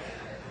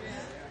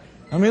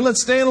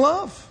 Let's stay in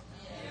love.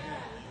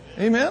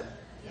 Amen?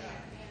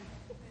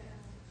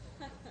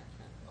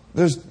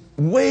 There's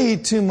way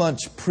too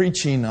much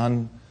preaching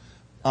on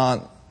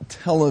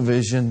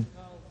television.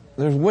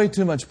 There's way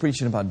too much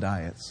preaching about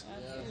diets.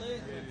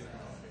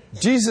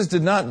 Jesus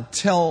did not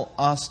tell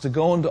us to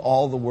go into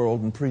all the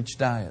world and preach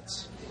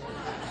diets.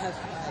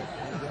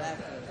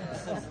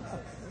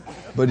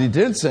 But he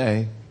did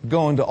say,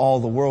 go into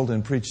all the world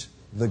and preach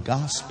the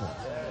gospel.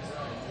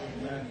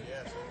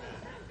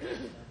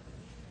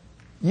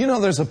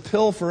 There's a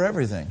pill for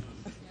everything.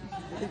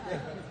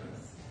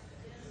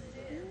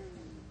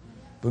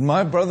 But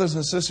my brothers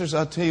and sisters,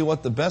 I'll tell you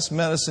what, the best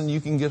medicine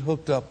you can get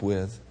hooked up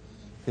with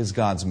is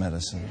God's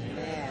medicine.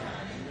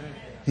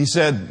 He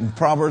said in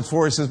Proverbs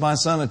 4, he says, my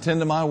son, attend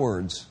to my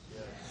words.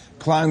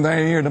 Incline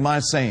thine ear to my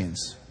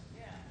sayings.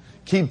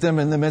 Keep them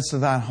in the midst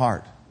of thy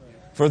heart.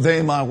 For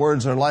they, my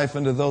words, are life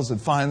unto those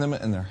that find them,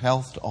 and their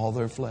health to all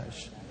their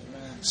flesh.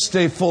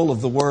 Stay full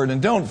of the word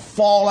and don't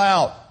fall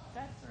out.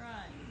 That's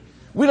right.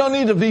 We don't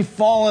need to be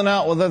falling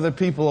out with other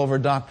people over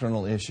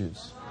doctrinal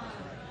issues.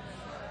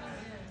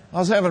 I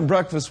was having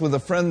breakfast with a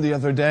friend the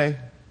other day,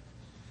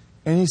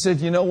 and he said,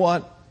 you know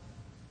what?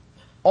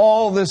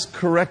 All this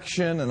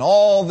correction and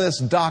all this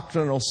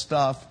doctrinal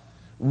stuff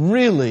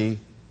really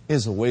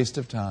is a waste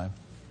of time.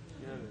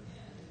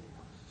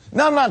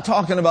 Now, I'm not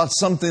talking about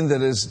something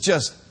that is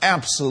just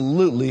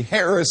absolutely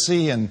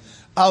heresy and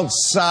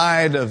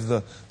outside of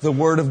the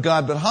Word of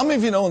God. But how many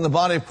of you know in the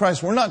body of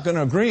Christ, we're not going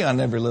to agree on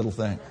every little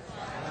thing?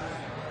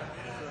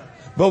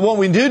 But what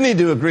we do need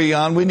to agree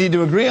on, we need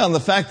to agree on the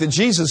fact that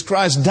Jesus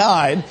Christ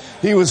died,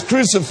 He was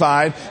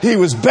crucified, He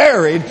was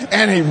buried,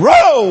 and He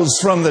rose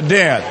from the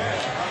dead.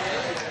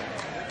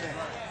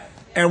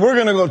 And we're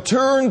going to go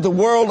turn the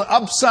world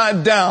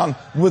upside down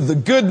with the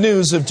good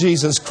news of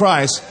Jesus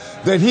Christ,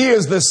 that He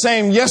is the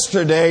same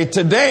yesterday,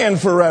 today, and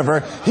forever.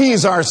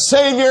 He's our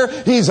Savior,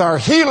 He's our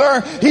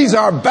healer, He's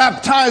our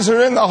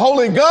baptizer in the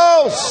Holy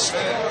Ghost.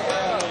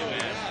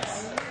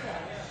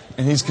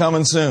 And He's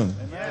coming soon.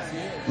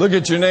 Look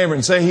at your neighbor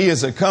and say, He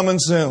is a coming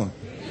soon.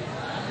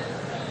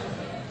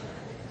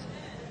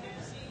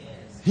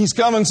 He's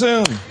coming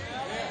soon.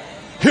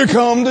 Here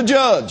come the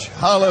judge.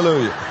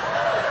 Hallelujah.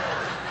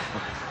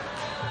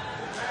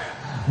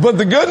 But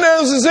the good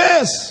news is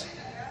this.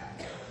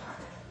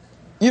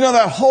 You know,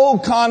 that whole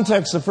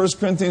context of 1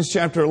 Corinthians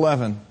chapter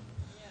 11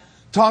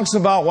 talks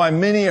about why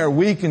many are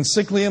weak and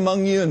sickly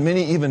among you and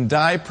many even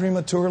die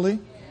prematurely.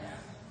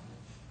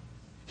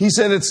 He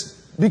said it's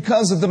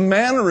because of the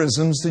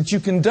mannerisms that you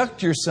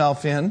conduct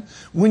yourself in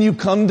when you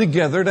come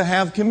together to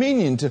have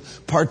communion, to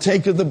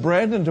partake of the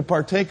bread and to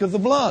partake of the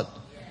blood.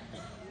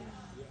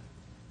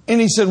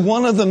 And he said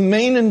one of the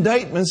main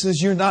indictments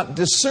is you're not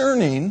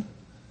discerning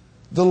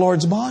the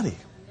Lord's body.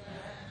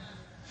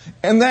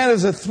 And that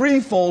is a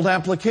threefold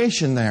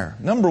application there.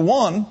 Number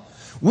one,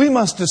 we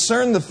must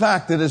discern the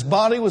fact that His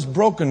body was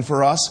broken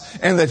for us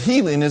and that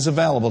healing is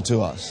available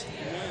to us.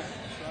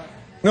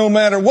 No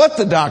matter what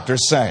the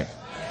doctors say.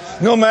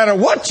 No matter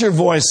what your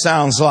voice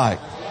sounds like.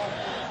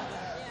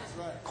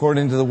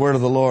 According to the word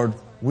of the Lord,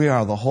 we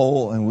are the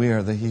whole and we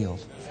are the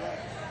healed.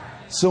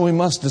 So we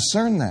must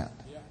discern that.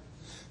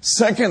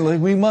 Secondly,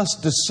 we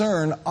must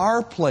discern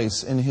our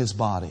place in His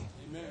body.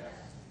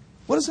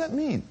 What does that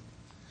mean?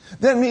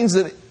 That means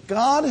that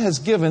God has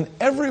given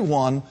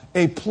everyone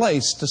a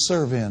place to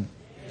serve in.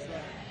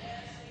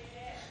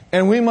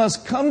 And we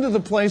must come to the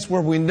place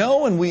where we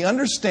know and we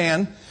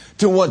understand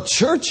to what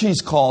church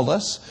He's called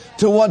us,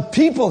 to what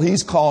people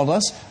He's called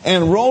us,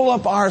 and roll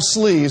up our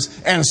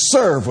sleeves and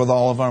serve with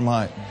all of our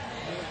might.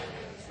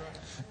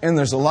 And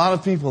there's a lot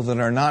of people that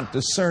are not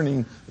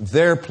discerning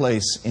their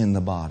place in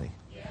the body.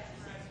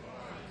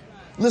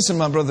 Listen,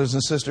 my brothers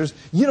and sisters,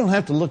 you don't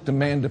have to look to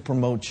man to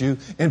promote you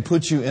and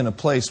put you in a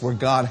place where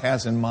God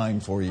has in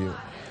mind for you.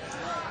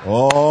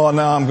 Oh,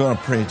 now I'm going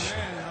to preach.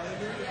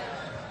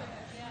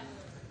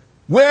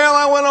 Well,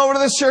 I went over to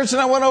this church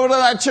and I went over to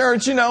that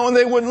church, and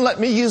they wouldn't let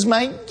me use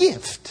my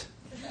gift.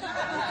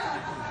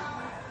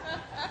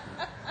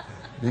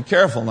 Be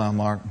careful now,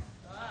 Mark.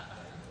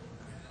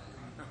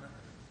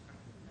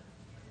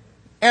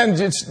 And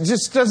it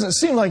just doesn't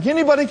seem like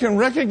anybody can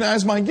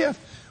recognize my gift.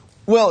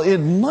 Well, it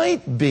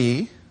might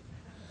be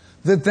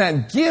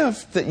that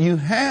gift that you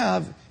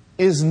have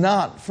is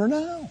not for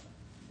now.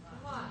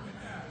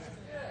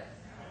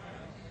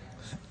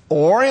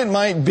 Or it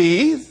might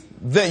be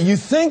that you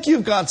think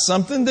you've got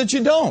something that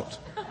you don't.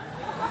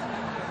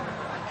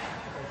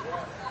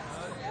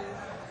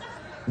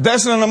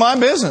 That's none of my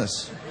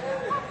business.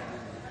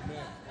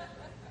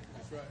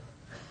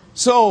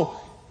 So,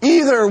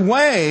 either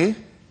way,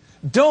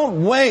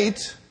 don't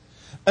wait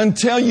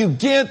until you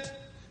get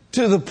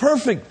to the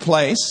perfect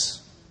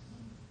place.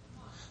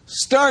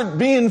 Start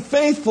being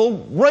faithful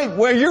right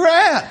where you're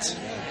at.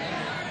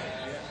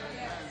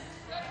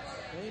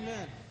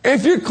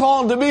 If you're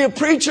called to be a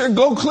preacher,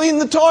 go clean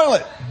the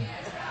toilet.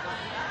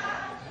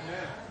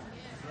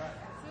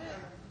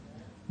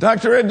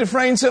 Dr. Ed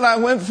Dufresne said, I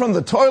went from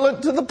the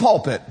toilet to the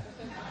pulpit.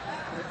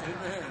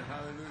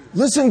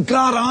 Listen,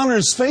 God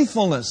honors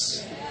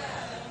faithfulness.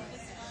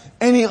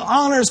 And He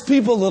honors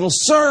people that'll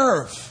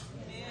serve.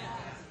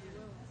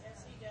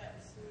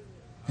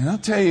 And I'll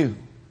tell you,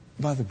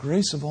 by the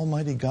grace of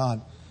Almighty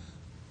God,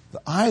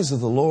 the eyes of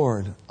the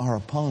Lord are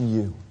upon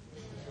you.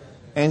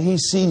 And He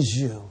sees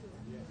you.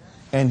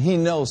 And He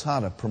knows how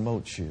to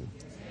promote you.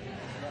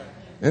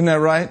 Isn't that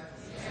right?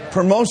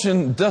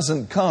 Promotion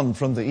doesn't come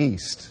from the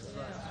east.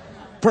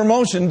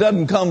 Promotion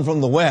doesn't come from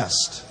the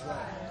west.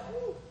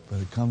 But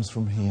it comes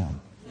from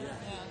Him.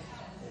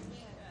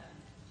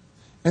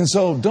 And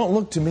so don't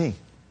look to me.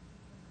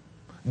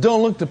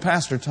 Don't look to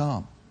Pastor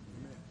Tom.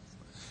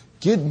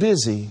 Get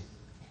busy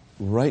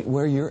right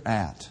where you're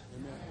at.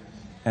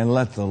 And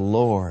let the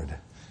Lord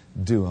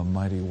do a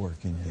mighty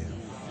work in you.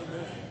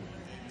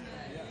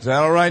 Is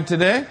that all right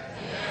today?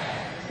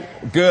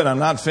 Good, I'm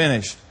not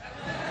finished.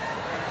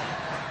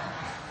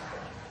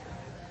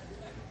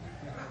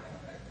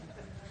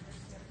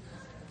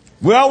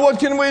 Well, what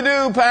can we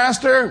do,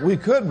 Pastor? We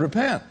could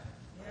repent.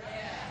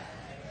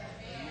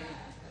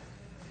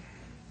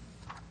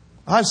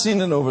 I've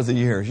seen it over the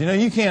years.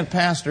 You can't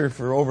pastor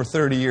for over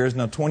 30 years,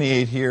 now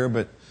 28 here,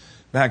 but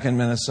back in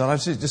Minnesota.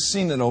 I've just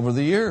seen it over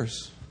the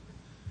years.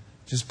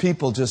 Just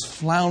people just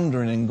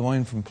floundering and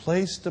going from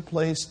place to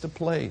place to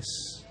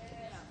place.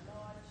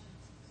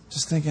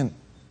 Just thinking,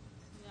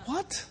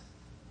 what?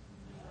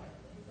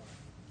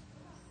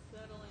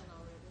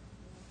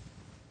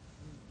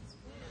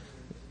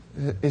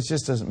 It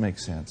just doesn't make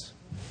sense.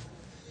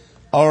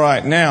 All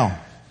right, now,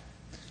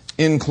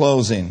 in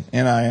closing,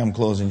 and I am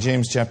closing,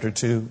 James chapter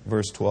 2,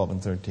 verse 12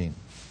 and 13.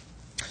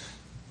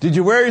 Did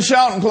you wear your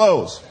shouting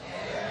clothes?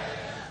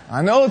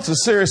 I know it's a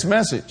serious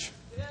message,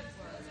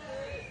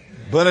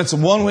 but it's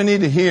one we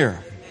need to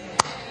hear.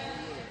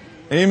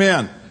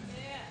 Amen.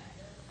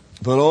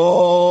 But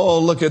oh,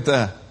 look at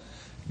the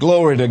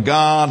glory to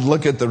God.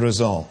 Look at the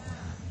result.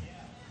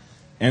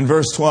 In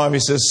verse 12, he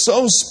says,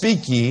 so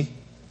speak ye,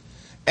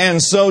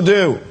 and so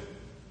do,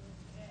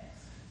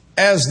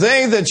 as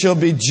they that shall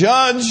be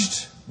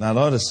judged, now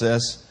notice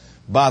this,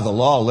 by the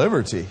law of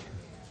liberty.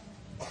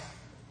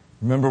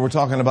 Remember, we're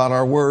talking about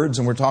our words,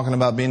 and we're talking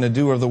about being a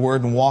doer of the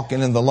word and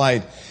walking in the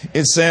light.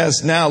 It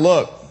says, now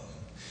look,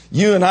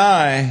 you and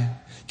I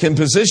can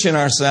position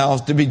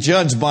ourselves to be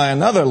judged by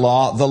another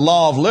law, the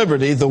law of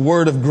liberty, the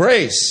word of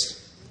grace.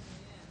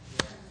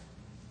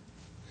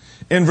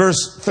 In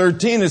verse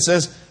 13 it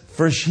says,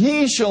 for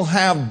he shall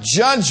have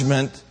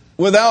judgment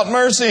without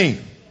mercy,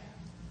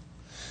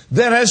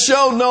 that has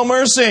showed no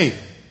mercy.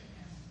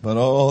 But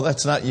oh,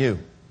 that's not you.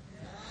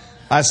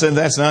 I said,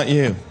 that's not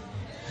you.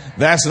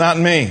 That's not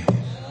me.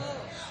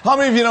 How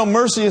many of you know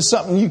mercy is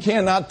something you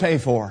cannot pay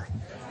for?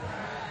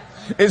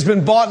 It's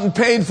been bought and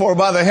paid for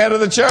by the head of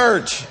the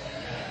church.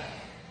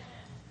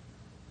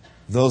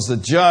 Those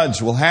that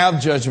judge will have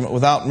judgment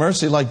without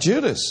mercy, like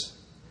Judas.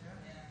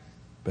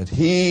 But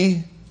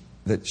he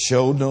that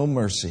showed no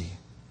mercy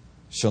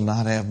shall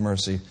not have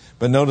mercy.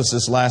 But notice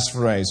this last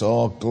phrase.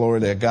 Oh,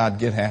 glory to God,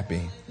 get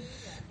happy.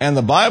 And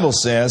the Bible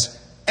says,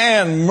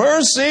 and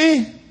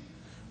mercy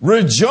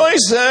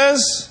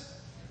rejoices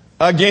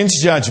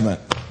against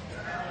judgment.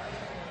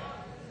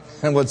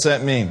 And what's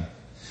that mean?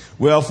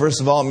 Well,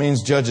 first of all, it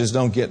means judges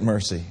don't get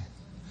mercy.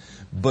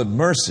 But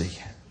mercy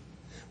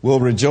will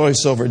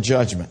rejoice over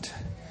judgment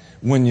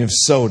when you've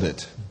sowed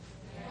it.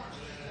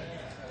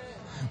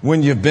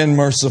 When you've been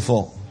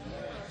merciful.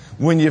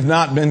 When you've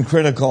not been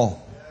critical.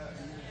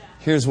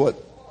 Here's what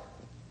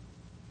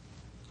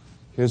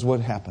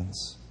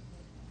happens.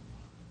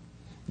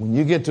 When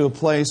you get to a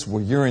place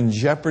where you're in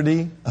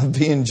jeopardy of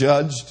being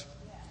judged,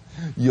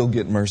 you'll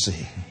get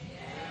mercy.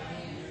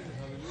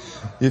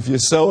 If you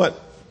sow it,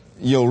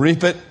 you'll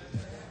reap it.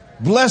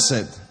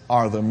 Blessed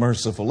are the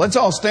merciful. Let's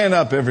all stand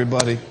up,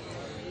 everybody.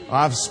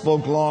 I've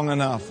spoke long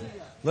enough.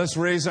 Let's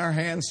raise our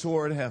hands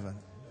toward heaven.